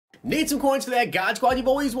Need some coins for that God Squad you've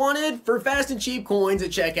always wanted? For fast and cheap coins,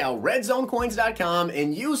 check out redzonecoins.com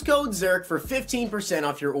and use code ZIRK for 15%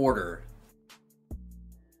 off your order.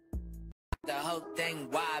 The whole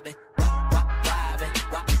thing wobbin', wobbin',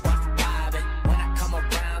 wobbin'. When I come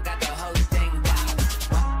around, got the whole thing wobbin'.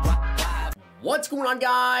 What's going on,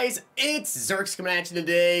 guys? It's Zirksee coming at you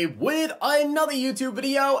today with another YouTube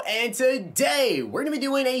video, and today we're going to be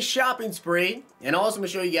doing a shopping spree, and also going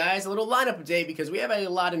to show you guys a little lineup update because we have a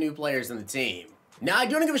lot of new players on the team. Now, I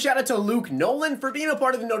do want to give a shout out to Luke Nolan for being a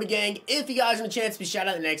part of the Nota Gang. If you guys want a chance to be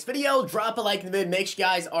shouted out in the next video, drop a like in the vid, make sure you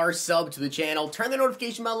guys are subbed to the channel, turn the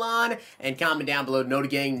notification bell on, and comment down below Nota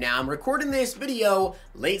Gang. Now, I'm recording this video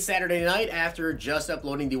late Saturday night after just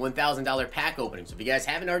uploading the $1,000 pack opening. So if you guys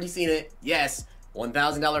haven't already seen it, yes,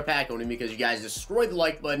 $1,000 pack opening because you guys destroyed the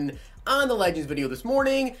like button on the Legends video this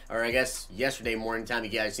morning, or I guys yesterday morning time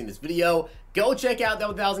you guys seen this video. Go check out that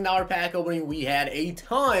 $1,000 pack opening. We had a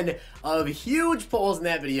ton of huge pulls in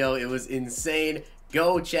that video. It was insane.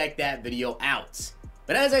 Go check that video out.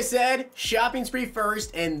 But as I said, shopping spree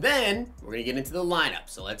first, and then we're gonna get into the lineup.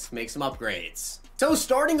 So let's make some upgrades. So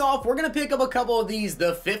starting off, we're going to pick up a couple of these,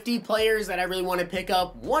 the 50 players that I really want to pick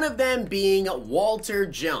up. One of them being Walter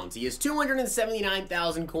Jones. He has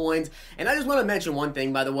 279,000 coins. And I just want to mention one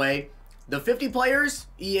thing, by the way. The 50 players,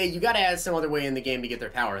 EA, you got to add some other way in the game to get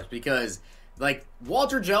their powers. Because, like,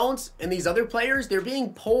 Walter Jones and these other players, they're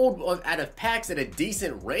being pulled out of packs at a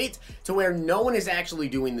decent rate to where no one is actually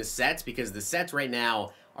doing the sets. Because the sets right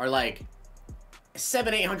now are like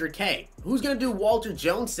 700-800k. Who's gonna do Walter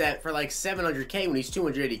Jones set for like 700k when he's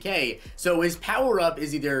 280k? So his power up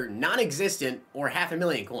is either non-existent or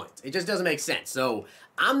 500,000 coins. It just doesn't make sense. So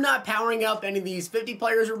I'm not powering up any of these 50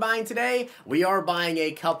 players we're buying today. We are buying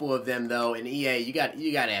a couple of them though, and EA, you got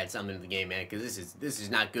to add something to the game, man, because this is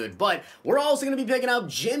not good. But we're also gonna be picking up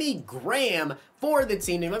Jimmy Graham for the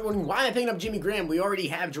team. And everyone, why am I picking up Jimmy Graham? We already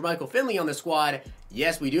have Jermichael Finley on the squad.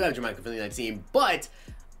 Yes, we do have Jermichael Finley on the team, but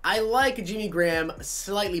I like Jimmy Graham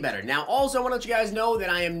slightly better. Now, also, I want to let you guys know that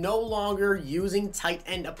I am no longer using Tight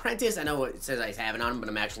End Apprentice. I know it says I have it on, but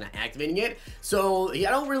I'm actually not activating it. So, I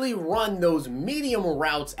don't really run those medium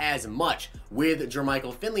routes as much with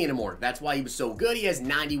Jermichael Finley anymore. That's why he was so good. He has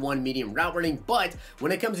 91 medium route running. But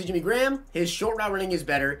when it comes to Jimmy Graham, his short route running is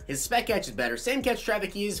better. His spec catch is better. Same catch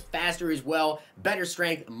traffic. He is faster as well. Better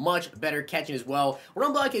strength. Much better catching as well.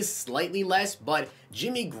 Run block is slightly less, but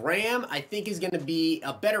Jimmy Graham, I think, is going to be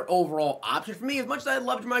a better overall option for me. As much as I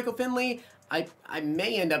love Jermichael Finley, I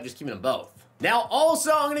may end up just keeping them both. Now,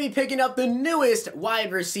 also, I'm going to be picking up the newest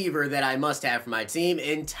wide receiver that I must have for my team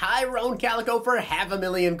in Tyrone Calico for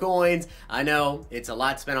 500,000 coins. I know, it's a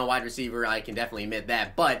lot to spend on wide receiver, I can definitely admit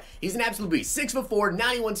that, but he's an absolute beast. 6'4",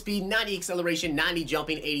 91 speed, 90 acceleration, 90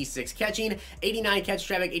 jumping, 86 catching, 89 catch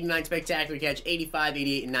traffic, 89 spectacular catch, 85,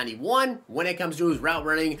 88, and 91 when it comes to his route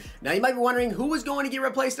running. Now, you might be wondering who is going to get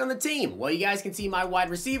replaced on the team. Well, you guys can see my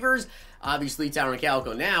wide receivers. Obviously, Tyrone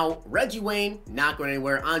Calico now. Reggie Wayne, not going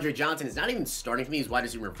anywhere. Andre Johnson is not even starting for me. He's wide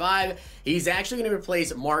receiver 5. He's actually going to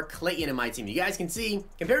replace Mark Clayton in my team. You guys can see,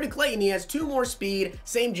 compared to Clayton, he has 2 more speed,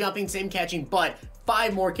 same jumping, same catching, but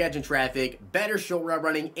 5 more catching traffic, better short route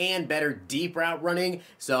running, and better deep route running.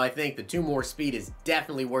 So I think the 2 more speed is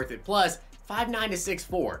definitely worth it. Plus, 5'9" to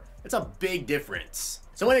 6'4". That's a big difference.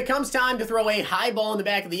 So when it comes time to throw a high ball in the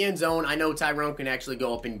back of the end zone, I know Tyrone can actually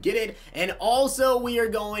go up and get it. And also, we are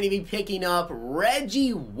going to be picking up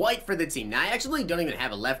Reggie White for the team. Now, I actually don't even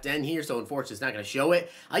have a left end here, so unfortunately, it's not going to show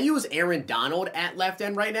it. I use Aaron Donald at left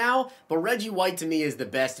end right now, but Reggie White, to me, is the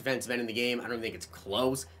best defensive end in the game. I don't think it's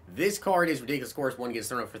close. This card is ridiculous. Of course, one gets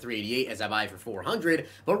thrown up for 388 as I buy it for 400.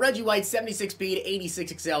 But Reggie White, 76 speed,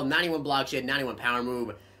 86 excel, 91 block shed, 91 power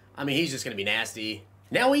move. I mean, he's just going to be nasty.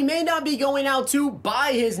 Now, we may not be going out to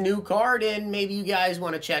buy his new card, and maybe you guys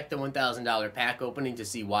want to check the $1,000 pack opening to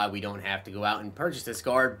see why we don't have to go out and purchase this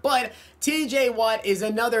card, but TJ Watt is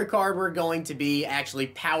another card we're going to be actually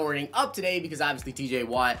powering up today, because obviously TJ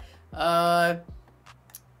Watt,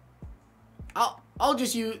 I'll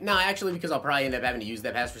just use, no, actually, because I'll probably end up having to use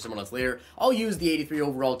that pass for someone else later. I'll use the 83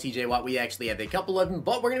 overall TJ Watt. We actually have a couple of them,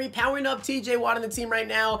 but we're going to be powering up TJ Watt on the team right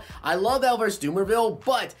now. I love L versus Doomerville,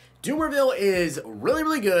 but Doomerville is really,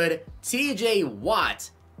 really good. TJ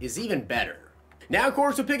Watt is even better. Now, of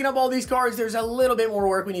course, we're picking up all these cards. There's a little bit more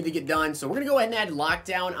work we need to get done. So we're going to go ahead and add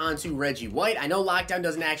Lockdown onto Reggie White. I know Lockdown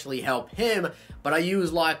doesn't actually help him, but I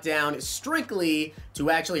use Lockdown strictly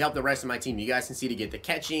to actually help the rest of my team. You guys can see to get the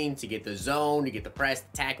catching, to get the zone, to get the press,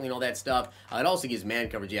 the tackling, all that stuff. It also gives man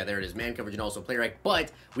coverage. Yeah, there it is, man coverage and also play rec.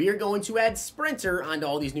 But we are going to add Sprinter onto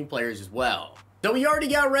all these new players as well. So we already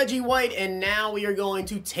got Reggie White, and now we are going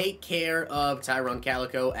to take care of Tyrone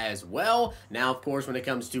Calico as well. Now, of course, when it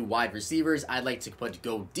comes to wide receivers, I'd like to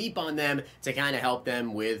go deep on them to kind of help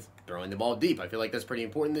them with throwing the ball deep. I feel like that's pretty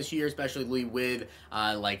important this year, especially with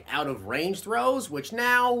like out of range throws, which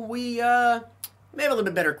now we may have a little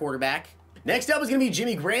bit better quarterback. Next up is going to be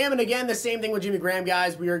Jimmy Graham, and again, the same thing with Jimmy Graham,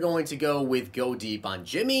 guys. We are going to go with go deep on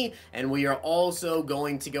Jimmy, and we are also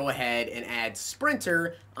going to go ahead and add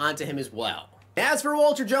Sprinter onto him as well. As for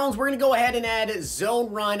Walter Jones, we're going to go ahead and add Zone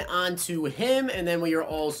Run onto him, and then we are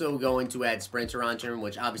also going to add Sprinter onto him,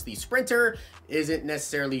 which obviously Sprinter isn't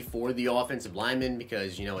necessarily for the offensive lineman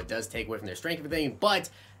because, you know, it does take away from their strength and everything, but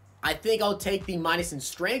I think I'll take the minus in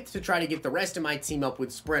strength to try to get the rest of my team up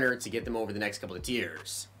with Sprinter to get them over the next couple of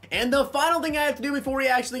tiers. And the final thing I have to do before we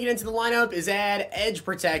actually get into the lineup is add Edge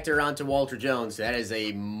Protector onto Walter Jones. That is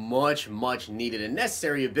a much needed and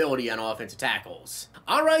necessary ability on offensive tackles.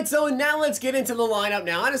 Alright, so now let's get into the lineup.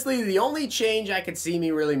 Now, honestly, the only change I could see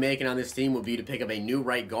me really making on this team would be to pick up a new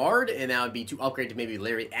right guard, and that would be to upgrade to maybe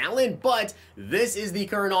Larry Allen, but this is the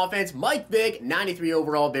current offense. Mike Vick, 93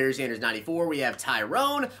 overall, Barry Sanders, 94. We have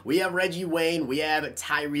Tyrone, we have Reggie Wayne, we have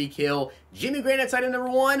Tyreek Hill, Jimmy Grant at tight end number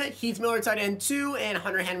 1, Heath Miller at tight end 2, and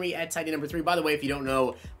Hunter Henry at tight end number 3. By the way, if you don't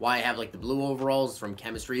know why I have like the blue overalls from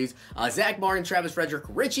Chemistries, Zach Martin, Travis Frederick,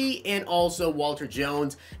 Richie, and also Walter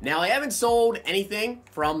Jones. Now, I haven't sold anything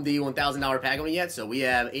from the $1,000 pack on it yet, so we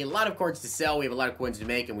have a lot of cards to sell, we have a lot of coins to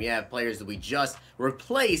make, and we have players that we just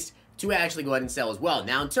replaced to actually go ahead and sell as well.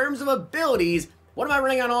 Now, in terms of abilities, what am I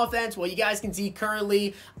running on offense? Well, you guys can see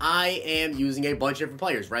currently I am using a bunch of different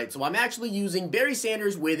players, right? So I'm actually using Barry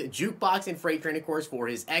Sanders with Jukebox and Freight Train, of course, for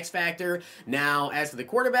his X Factor. Now, as for the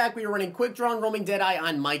quarterback, we are running Quick Draw and Roaming Deadeye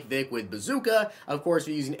on Mike Vick with Bazooka. Of course,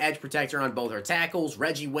 we're using Edge Protector on both our tackles.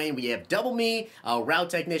 Reggie Wayne, we have Double Me, Route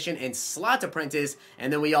Technician, and Slot Apprentice.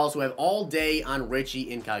 And then we also have All Day on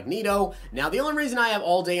Richie Incognito. Now, the only reason I have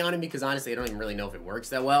All Day on him, because honestly, I don't even really know if it works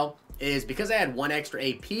that well, is because I had 1 extra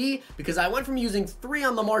AP, because I went from using 3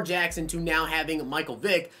 on Lamar Jackson to now having Michael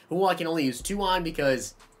Vick, who I can only use 2 on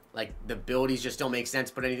because, like, the abilities just don't make sense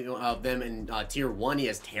to put anything of them in Tier 1. He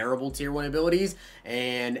has terrible Tier 1 abilities,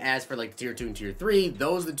 and as for, like, Tier 2 and Tier 3,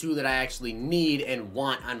 those are the 2 that I actually need and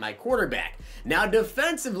want on my quarterback. Now,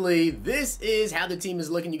 defensively, this is how the team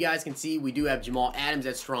is looking. You guys can see we do have Jamal Adams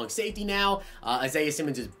at strong safety now. Isaiah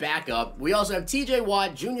Simmons is backup. We also have TJ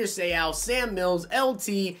Watt, Junior Seau, Sam Mills,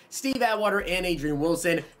 LT, Steve Atwater, and Adrian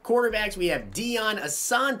Wilson. Quarterbacks, we have Dion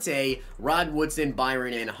Asante, Rod Woodson,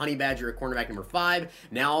 Byron, and Honey Badger at cornerback number 5.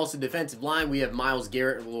 Now, also defensive line, we have Myles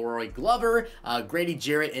Garrett, Leroy Glover, Grady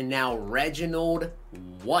Jarrett, and now Reginald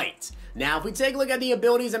White. Now, if we take a look at the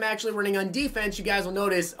abilities I'm actually running on defense, you guys will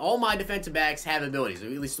notice all my defensive backs have abilities, or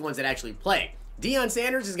at least the ones that actually play. Deion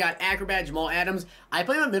Sanders has got Acrobat, Jamal Adams. I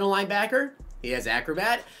play him at middle linebacker. He has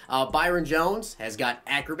Acrobat. Byron Jones has got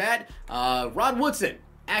Acrobat. Rod Woodson,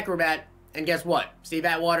 Acrobat. And guess what? Steve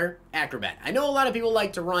Atwater, Acrobat. I know a lot of people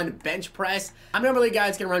like to run bench press. I'm not really a guy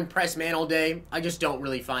that's going to run press man all day. I just don't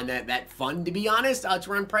really find that fun, to be honest, to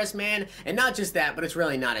run press man. And not just that, but it's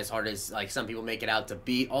really not as hard as like some people make it out to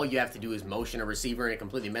be. All you have to do is motion a receiver, and it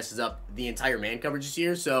completely messes up the entire man coverage this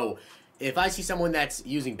year. So if I see someone that's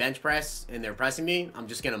using bench press and they're pressing me, I'm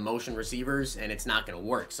just going to motion receivers and it's not going to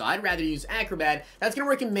work. So I'd rather use Acrobat. That's going to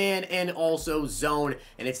work in man and also zone,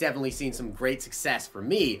 and it's definitely seen some great success for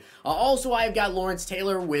me. Also, I've got Lawrence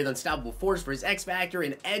Taylor with Unstoppable Force for his X Factor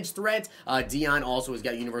and Edge Threat. Dion also has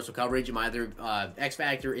got universal coverage. My other X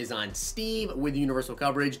Factor is on Steve with universal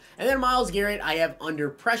coverage. And then Myles Garrett, I have Under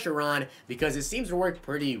Pressure on because it seems to work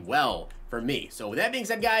pretty well for me. So with that being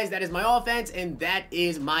said, guys, that is my offense and that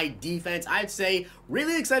is my defense. I'd say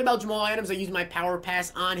really excited about Jamal Adams. I used my power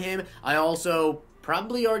pass on him. I also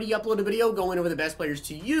probably already uploaded a video going over the best players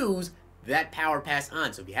to use that power pass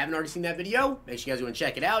on. So if you haven't already seen that video, make sure you guys go and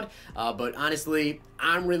check it out. But honestly,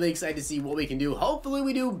 I'm really excited to see what we can do. Hopefully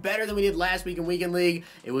we do better than we did last week in Weekend League.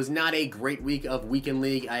 It was not a great week of Weekend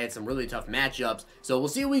League. I had some really tough matchups. So we'll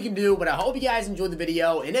see what we can do. But I hope you guys enjoyed the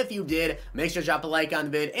video. And if you did, make sure to drop a like on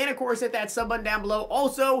the vid. And of course, hit that sub button down below.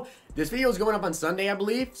 Also, this video is going up on Sunday, I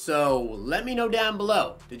believe. So let me know down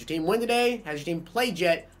below. Did your team win today? Has your team played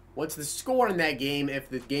yet? What's the score in that game if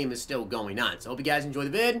the game is still going on? So hope you guys enjoy the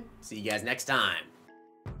vid. See you guys next time.